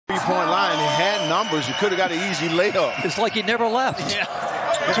3-point line. He had numbers. You could have got an easy layup. It's like he never left. Yeah.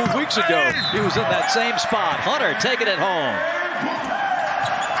 2 weeks ago, he was in that same spot. Hunter taking it home.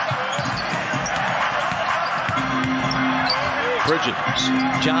 Bridges.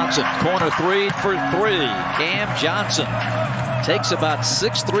 Johnson, corner three for three. Cam Johnson takes about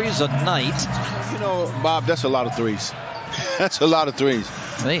 6 threes a night. You know, Bob, that's a lot of threes. That's a lot of threes.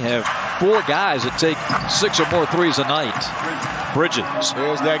 They have 4 guys that take 6 or more threes a night. Bridges.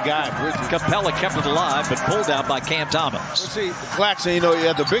 There's that guy, Bridges. Capella kept it alive, but pulled out by Cam Thomas. See, Claxton, you know, you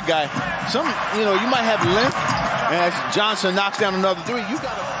have the big guy. You might have length, and as Johnson knocks down another three, you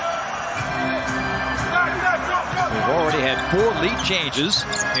got to. We've already had 4 lead changes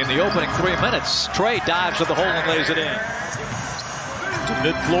in the opening 3 minutes. Trey dives to the hole and lays it in. To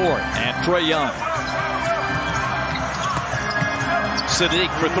mid-floor, and Trae Young.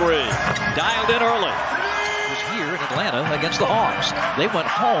 Sadiq for 3. Dialed in early. Was here in Atlanta against the Hawks. They went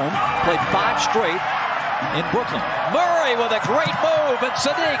home, played 5 straight in Brooklyn. Murray with a great move, and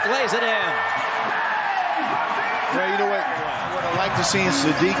Sadiq lays it in. Well, you know what? What I like to see is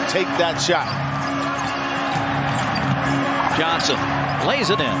Sadiq take that shot. Johnson lays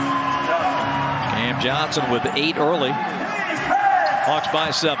it in. Cam Johnson with 8 early. Hawks by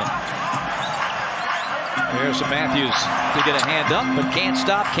 7. There's Matthews to get a hand up, but can't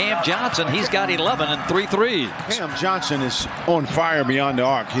stop Cam Johnson. He's got 11 and 3 threes. Cam Johnson is on fire beyond the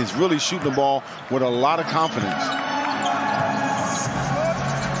arc. He's really shooting the ball with a lot of confidence.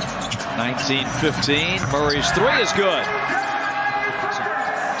 19-15. Murray's 3 is good.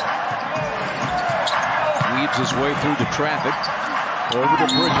 Weaves his way through the traffic. Over to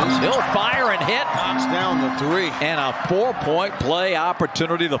Bridges. He'll fire and hit. Knocks down the 3. And a 4-point play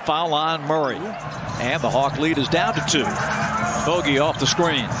opportunity. The foul line, Murray. And the Hawk lead is down to 2. Bogey off the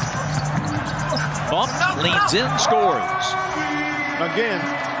screen. Bump, leans in, scores. Again,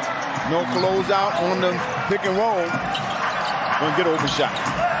 no closeout on the pick and roll. Gonna get open shot.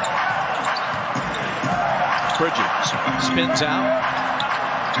 Bridges spins out.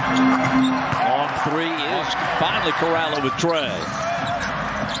 On 3 is finally corralled with Trey.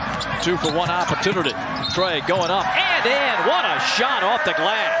 2 for 1 opportunity. Trey going up and in. What a shot off the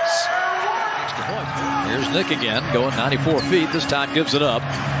glass. Here's Nick again, going 94 feet. This time gives it up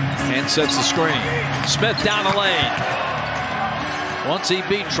and sets the screen. Smith down the lane. Once he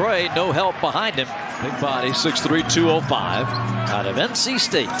beat Trey, no help behind him. Big body, 6'3", 205. Out of NC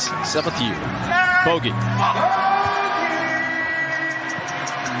State, 7th year. Bogey.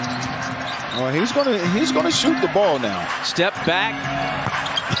 Well, he's gonna shoot the ball now. Step back.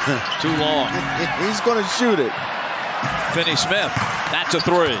 Too long. He's gonna shoot it. Finney Smith. That's a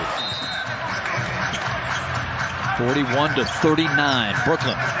 3. 41-39.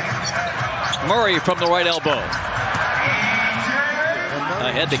 Brooklyn. Murray from the right elbow.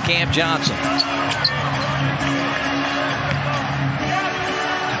 Ahead to Cam Johnson.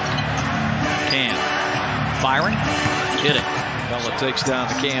 Cam firing, hitting. Bella takes down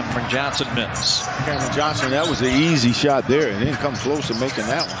the Cameron Johnson miss. Cameron Johnson, that was an easy shot there. He didn't come close to making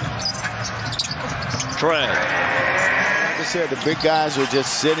that one. Trey. Like I said, the big guys are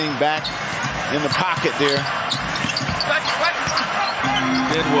just sitting back in the pocket there.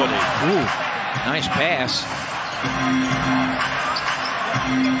 Dinwiddie. Ooh, nice pass.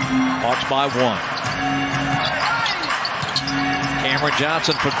 Hawks by 1. Cameron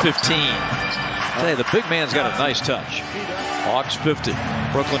Johnson from 15. I tell you, the big man's got a nice touch. Hawks 50.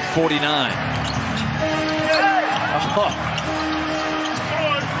 Brooklyn 49. Oh.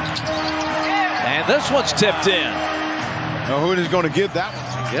 And this one's tipped in. Now who is going to give that one?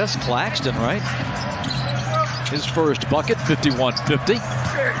 I guess Claxton, right? His first bucket, 51-50.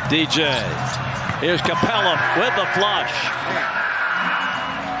 DJ. Here's Capella with the flush.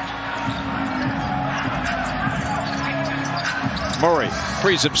 Murray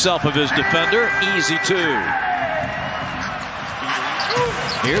frees himself of his defender. Easy 2.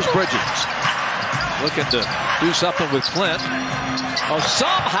 Here's Bridges. Looking to do something with Clint. Oh,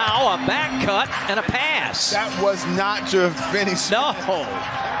 somehow a back cut and a pass. That was not to finish. No.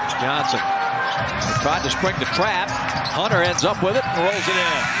 Johnson tried to spring the trap. Hunter ends up with it and rolls it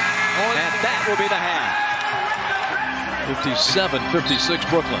in. And that will be the half. 57-56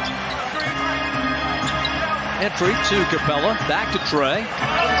 Brooklyn. Entry to Capella. Back to Trey.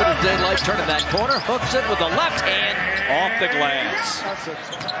 A bit of daylight turning that corner. Hooks it with the left hand off the glass.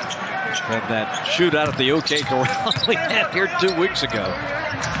 And that shootout at the OK Corral we had here 2 weeks ago.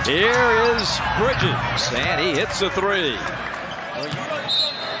 Here is Bridges. And he hits the 3.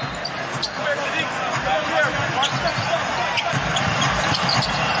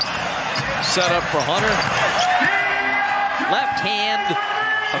 Set up for Hunter. Left hand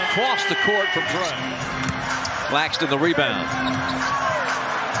across the court from Trey. Claxton the rebound.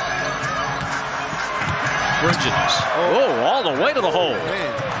 Bridges. Oh, all the way to the hole.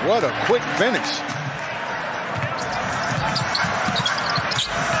 Man, what a quick finish.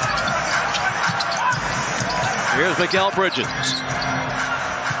 Here's Miguel Bridges.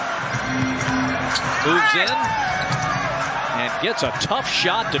 Moves in and gets a tough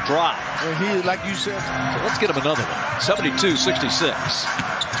shot to drop. And he, like you said. So let's get him another one. 72-66.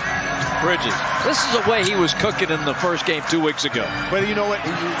 Bridges. This is the way he was cooking in the first game 2 weeks ago. But you know what?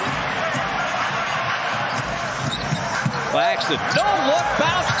 Claxton. No look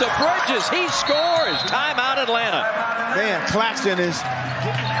bounce to Bridges. He scores. Timeout Atlanta. Man, Claxton is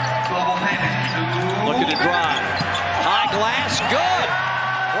looking to drive. High glass. Good.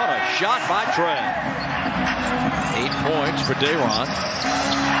 What a shot by Trey. 8 points for Day'Ron.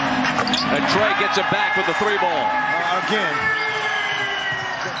 And Trey gets it back with the 3-ball. Again.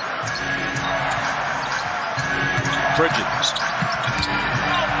 Bridges.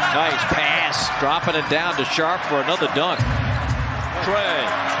 Nice pass. Dropping it down to Sharp for another dunk. Trey.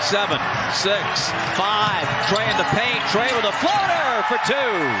 7, 6, 5. Trey in the paint. Trey with a floater for 2.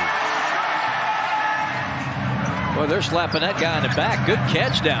 Boy, they're slapping that guy in the back. Good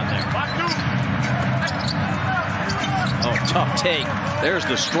catch down there. Oh, tough take. There's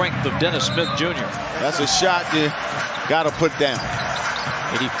the strength of Dennis Smith Jr. That's a shot you got to put down.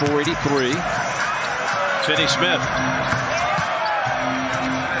 84-83. Finney Smith.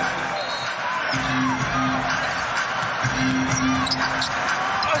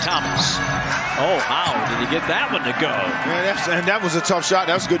 Thomas. Oh, how did he get that one to go? Man, and that was a tough shot.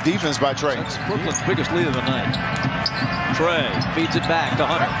 That was good defense by Trey. That's Brooklyn's biggest lead of the night. Trey feeds it back to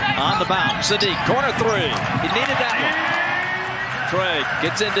Hunter. On the bounce. Sadiq, corner 3. He needed that one. Trey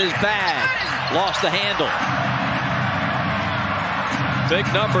gets into his bag. Lost the handle. Big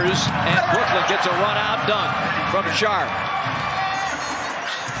numbers, and Brooklyn gets a run-out dunk from Sharp.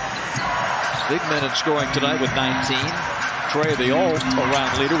 Big men in scoring tonight with 19. Trey, the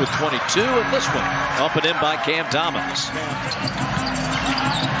all-around leader, with 22, and this one up and in by Cam Thomas.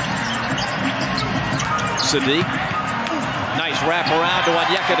 Sadiq, nice wrap around to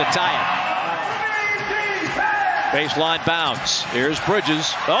Onyeka to tie it. Baseline bounce. Here's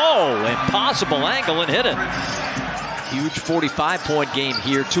Bridges. Oh, impossible angle and hit it. Huge 45-point game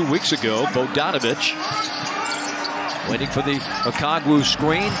here 2 weeks ago. Bogdanovic waiting for the Okongwu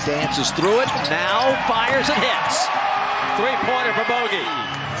screen, dances through it, now fires and hits. 3-pointer for Bogey.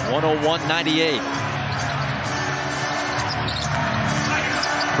 101-98.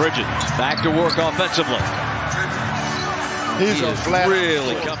 Bridges back to work offensively. He's he a is flat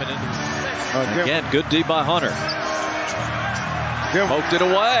really coming in. Again, good D by Hunter. Poked it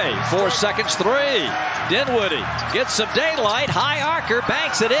away. 4 seconds, 3. Dinwiddie gets some daylight. High arcer,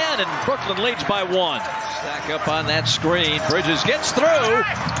 banks it in, and Brooklyn leads by 1. Stack up on that screen. Bridges gets through.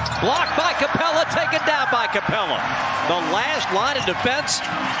 Blocked by Capella, taken down by Capella. The last line of defense,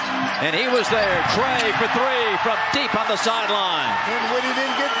 and he was there. Trey for 3 from deep on the sideline. Dinwiddie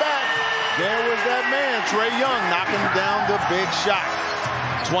didn't get back. There was that man, Trae Young, knocking down the big shot.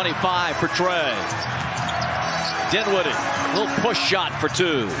 25 for Trey. Dinwiddie, little push shot for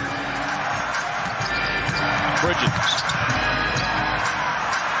 2. Bridges.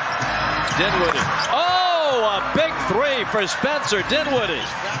 Dinwiddie. Oh, a big 3 for Spencer Dinwiddie.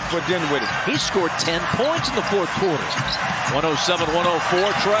 For Dinwiddie. He scored 10 points in the 4th quarter.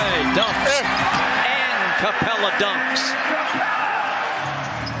 107-104. Trey dumps. And Capella dunks.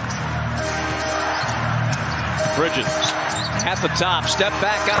 Bridges at the top. Step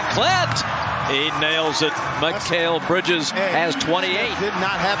back on Clint. He nails it. Mikal Bridges has 28. Did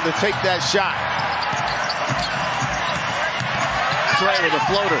not have to take that shot. Trey with a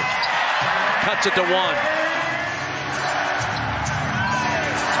floater. Cuts it to 1.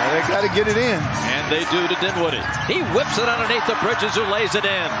 They got to get it in. And they do to Dinwiddie. He whips it underneath the Bridges, who lays it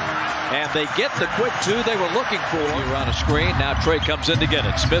in. And they get the quick 2 they were looking for. Around a screen. Now Trey comes in to get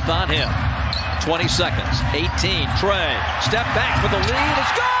it. Smith on him. 20 seconds. 18. Trey. Step back for the lead.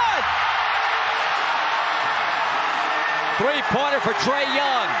 It's good! 3-pointer for Trae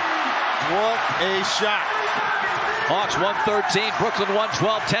Young. What a shot. Hawks 113, Brooklyn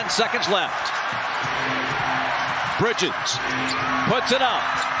 112, 10 seconds left. Bridges puts it up.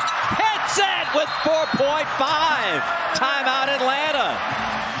 Hits it with 4.5. Timeout Atlanta.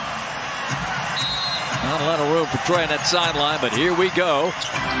 Not a lot of room for Trey on that sideline, but here we go.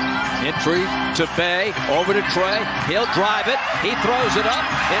 Entry to Bey, over to Trey. He'll drive it. He throws it up.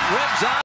 It rims out.